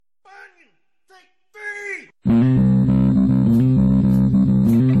Welcome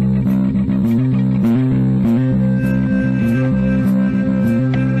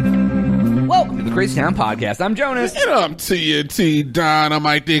to the Crazy Town Podcast. I'm Jonas. And I'm TNT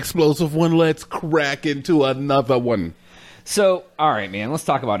Dynamite, the explosive one. Let's crack into another one. So, all right, man, let's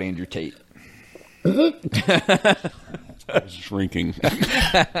talk about Andrew Tate. Shrinking.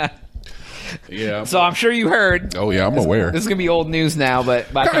 Yeah. So I'm sure you heard. Oh yeah, I'm aware. This is gonna be old news now,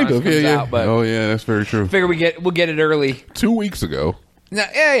 but by the time it comes out, but oh yeah, that's very true. Figure we'll get it early. 2 weeks ago. No,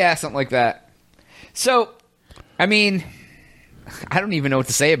 yeah, something like that. So, I mean, I don't even know what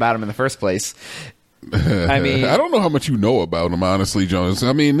to say about him in the first place. I mean, I don't know how much you know about him, honestly, Jonas.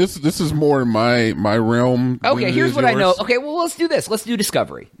 I mean, this is more in my realm. Okay, here's what I know. Okay, well, let's do this. Let's do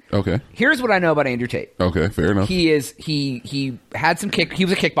Discovery. Okay. Here's what I know about Andrew Tate. Okay, fair enough. He had some he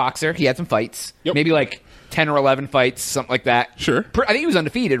was a kickboxer. He had some fights. Yep. Maybe like 10 or 11 fights, something like that. Sure. I think he was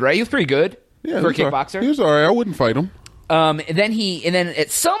undefeated, right? He was pretty good for a kickboxer. He was all right. I wouldn't fight him. And then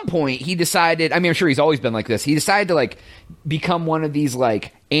at some point he decided, I mean, I'm sure he's always been like this. He decided to like become one of these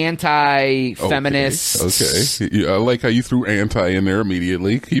like anti-feminists. Okay. Yeah, I like how you threw anti in there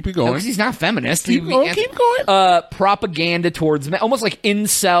immediately. Keep it going. Because he's not feminist. Keep going. Propaganda towards men, almost like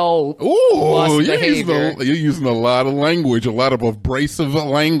incel. Ooh, behavior. you're using a lot of language, a lot of abrasive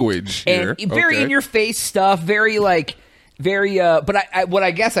language here. And very in your face stuff, very like very. But what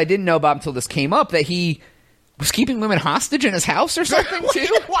I guess I didn't know about until this came up that he was keeping women hostage in his house or something too.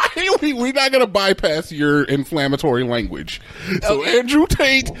 Why? We're not going to bypass your inflammatory language. So Andrew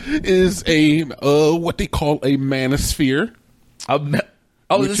Tate is a what they call a manosphere.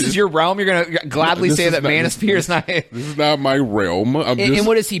 This is your realm. You're going to gladly say that manosphere is not. This is not my realm. And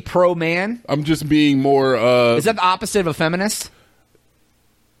what is he, pro man? I'm just being more. Is that the opposite of a feminist?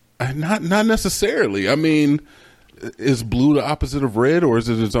 Not necessarily. I mean, is blue the opposite of red, or is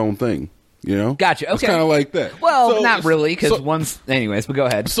it its own thing? You know? Gotcha. Okay. It's kind of like that. Well, not really, because one's... Anyways, but go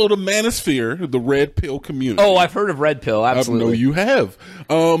ahead. So the manosphere, the red pill community... Oh, I've heard of red pill, absolutely. I know you have.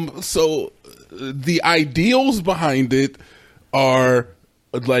 So the ideals behind it are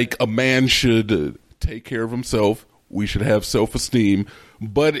like a man should take care of himself. We should have self-esteem.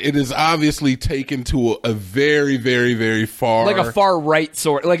 But it is obviously taken to a very, very, very far... Like a far right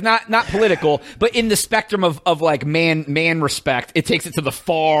sort. Like, not political, but in the spectrum of like, man respect, it takes it to the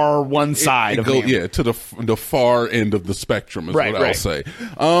far one side of man. Yeah, to the far end of the spectrum is what I'll say.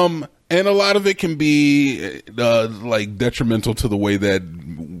 And a lot of it can be, like, detrimental to the way that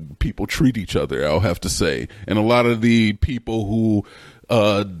people treat each other, I'll have to say. And a lot of the people who...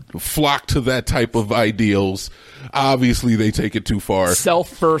 flock to that type of ideals. Obviously, they take it too far. Self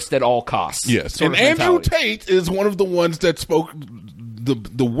first at all costs. Yes, and Andrew Tate is one of the ones that spoke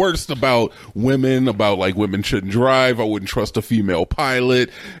the worst about women. About like women shouldn't drive. I wouldn't trust a female pilot,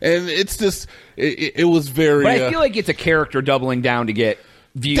 and it's just it was very. But I feel like it's a character doubling down to get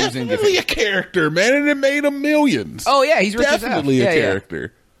views. Definitely a character, man, and it made him millions. Oh yeah, he's definitely a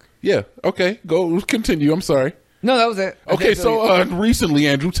character. Yeah. Okay, go continue. I'm sorry. No, that was it. Okay, so recently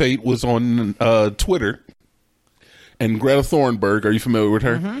Andrew Tate was on Twitter, and Greta Thunberg, are you familiar with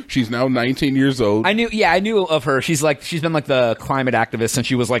her? Mm-hmm. She's now 19 years old. I knew of her. She's been like the climate activist since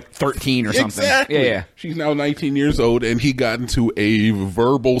she was like 13 or something. Exactly. Yeah. She's now 19 years old, and he got into a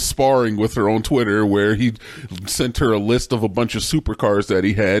verbal sparring with her on Twitter where he sent her a list of a bunch of supercars that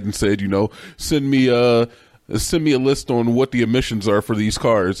he had and said, send me a list on what the emissions are for these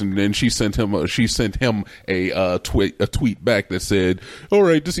cars, and then she sent him a tweet back that said, all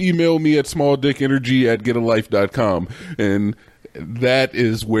right, just email me at smalldickenergy@getalife.com. And that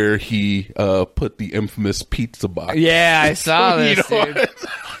is where he put the infamous pizza box. Yeah, I saw this, dude.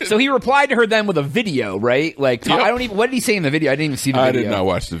 So he replied to her then with a video, right? Like, yep. What did he say in the video? I didn't even see the video. I did not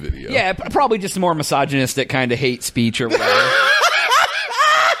watch the video. Yeah, probably just more misogynistic kind of hate speech or whatever.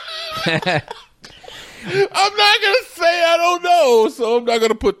 I'm not going to say I don't know, so I'm not going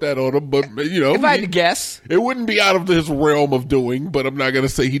to put that on him. But, if I had to guess, it wouldn't be out of his realm of doing, but I'm not going to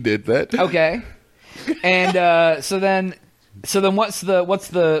say he did that. Okay. And so then why was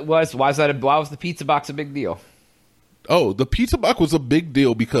the pizza box a big deal? Oh, the pizza box was a big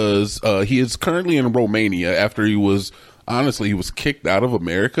deal because he is currently in Romania after he was kicked out of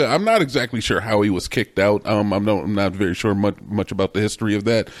America. I'm not exactly sure how he was kicked out. I'm not very sure much about the history of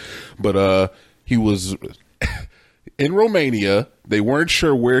that, but he was in Romania. They weren't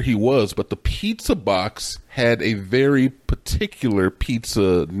sure where he was, but the pizza box had a very particular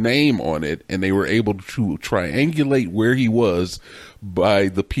pizza name on it, and they were able to triangulate where he was by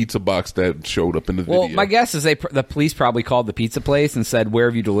the pizza box that showed up in the video. Well, my guess is the police probably called the pizza place and said, "Where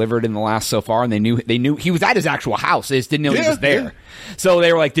have you delivered in the last so far?" And they knew he was at his actual house. They just didn't know he was there. Yeah. So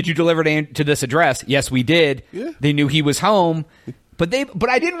they were like, "Did you deliver to this address?" "Yes, we did." Yeah. They knew he was home, but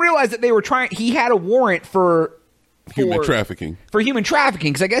I didn't realize that they were trying. He had a warrant for human trafficking. For human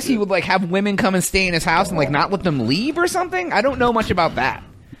trafficking, because I guess he would like have women come and stay in his house and like not let them leave or something. I don't know much about that.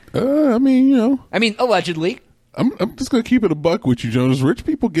 I mean, allegedly. I'm just gonna keep it a buck with you, Jonas. Rich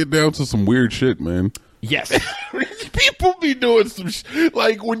people get down to some weird shit, man. Yes. Rich people be doing some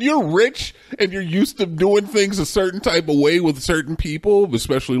like when you're rich and you're used to doing things a certain type of way with certain people,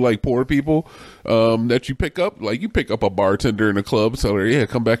 especially like poor people, that you pick up. Like you pick up a bartender in a club, tell her, "Yeah,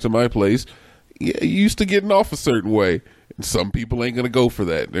 come back to my place." Yeah, you used to getting off a certain way. And some people ain't gonna go for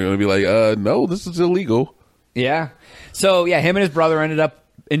that. They're gonna be like, "No, this is illegal." Yeah. So yeah, him and his brother ended up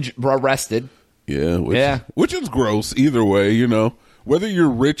arrested. Yeah, which is gross either way, whether you're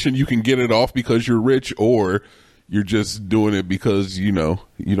rich and you can get it off because you're rich or you're just doing it because, you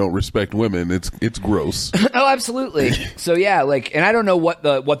don't respect women. It's gross. Oh, absolutely. So yeah, and I don't know what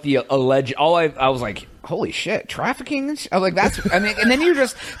the alleged, I was like, holy shit, trafficking. I was like, and then you're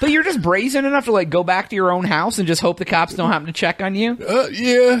just brazen enough to go back to your own house and just hope the cops don't happen to check on you.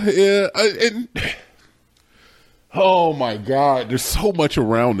 Yeah. Oh my God, there's so much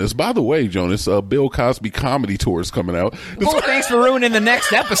around this. By the way, Jonas, Bill Cosby comedy tour is coming out. Well, thanks for ruining the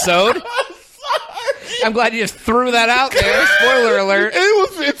next episode. I'm glad you just threw that out there. Spoiler alert.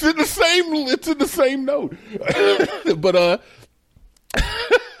 It's in the same note. But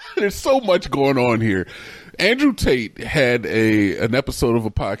there's so much going on here. Andrew Tate had an episode of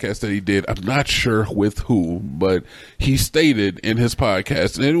a podcast that he did. I'm not sure with who, but he stated in his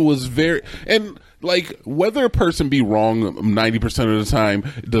podcast, and it was whether a person be wrong 90% of the time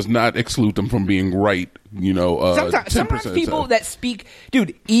does not exclude them from being right. Sometimes people that speak,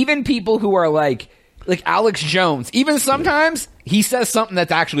 dude, even people who are like Alex Jones, even sometimes he says something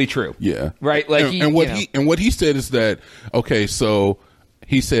that's actually true. Yeah. Right. What he said is that, okay, so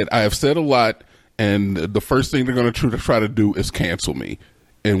he said, I have said a lot, and the first thing they're going to try to do is cancel me.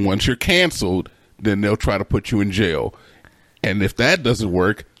 And once you're canceled, then they'll try to put you in jail. And if that doesn't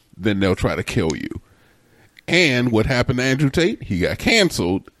work, then they'll try to kill you. And what happened to Andrew Tate? He got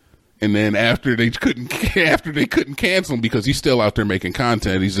canceled. And then after they couldn't cancel him because he's still out there making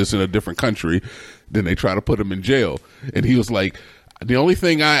content, he's just in a different country, then they try to put him in jail. And he was like, the only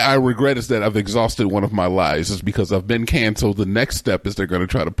thing I regret is that I've exhausted one of my lies is because I've been canceled. The next step is they're going to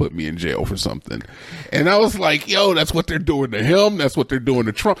try to put me in jail for something. And I was like, yo, that's what they're doing to him. That's what they're doing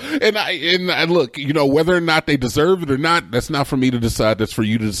to Trump. And I look, whether or not they deserve it or not, that's not for me to decide. That's for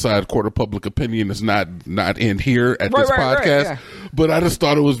you to decide. Court of public opinion is not in here at this podcast. Right, yeah. But I just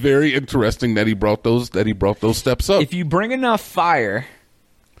thought it was very interesting that he brought those steps up. If you bring enough fire,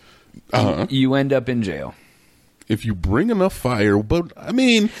 you end up in jail. If you bring enough fire, but I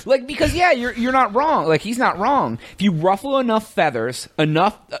mean, because you're not wrong. He's not wrong. If you ruffle enough feathers,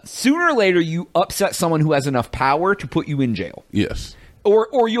 sooner or later you upset someone who has enough power to put you in jail. Yes.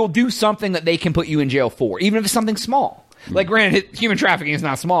 Or you'll do something that they can put you in jail for, even if it's something small. Granted, human trafficking is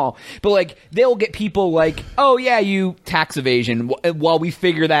not small, but they'll get people oh yeah, you tax evasion, while we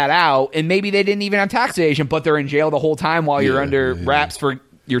figure that out, and maybe they didn't even have tax evasion, but they're in jail the whole time while you're under wraps for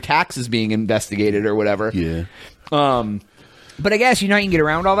your taxes being investigated or whatever. Yeah. But I guess you can get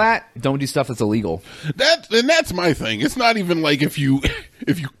around all that. Don't do stuff that's illegal. That's my thing. It's not even if you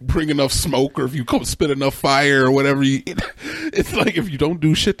bring enough smoke or if you spit enough fire or whatever. It's if you don't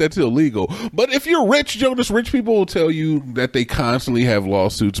do shit that's illegal. But if you're rich, Jonas, rich people will tell you that they constantly have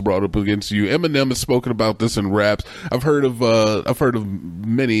lawsuits brought up against you. Eminem has spoken about this in raps. I've heard of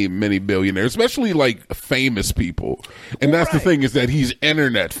many billionaires, especially famous people. And that's the thing, is that he's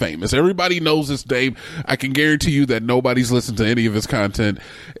internet famous. Everybody knows his name. I can guarantee you that nobody's listened to any of his content.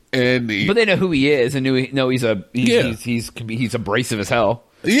 But they know who he is and he's abrasive as hell.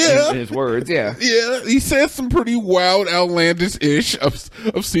 Yeah, in his words. Yeah. He says some pretty wild, outlandish-ish. I've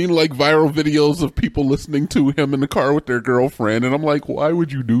seen viral videos of people listening to him in the car with their girlfriend, and I'm like, why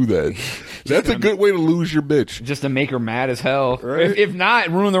would you do that? That's a good way to lose your bitch. Just to make her mad as hell. Right? If not,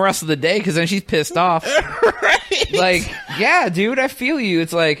 ruin the rest of the day because then she's pissed off. Right? Yeah, dude, I feel you.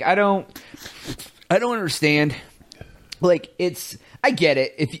 It's I don't understand. I get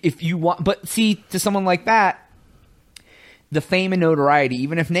it if you want, but see, to someone like that, the fame and notoriety,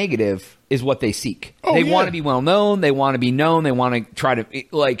 even if negative, is what they seek. Oh, they yeah. want to be well known. They want to be known. They want to try to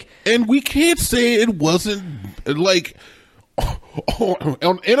like. And we can't say it wasn't like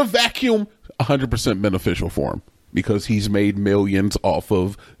in a vacuum 100% beneficial for him, because he's made millions off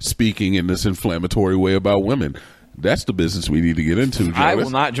of speaking in this inflammatory way about women. That's the business we need to get into, Jonas. I will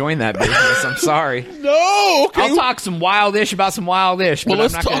not join that business. I'm sorry. No, okay. I'll talk some wild-ish about some wild-ish. Well,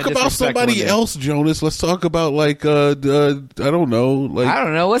 let's talk about somebody else, Jonas. Let's talk about I don't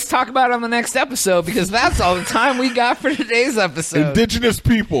know. Let's talk about it on the next episode, because that's all the time we got for today's episode. Indigenous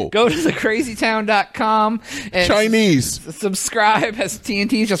people. Go to thecrazytown.com and Chinese. Subscribe as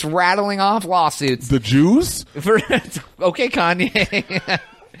TNT's just rattling off lawsuits. The Jews? Okay, Kanye.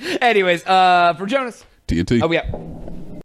 Anyways, for Jonas. TNT. Oh, yeah.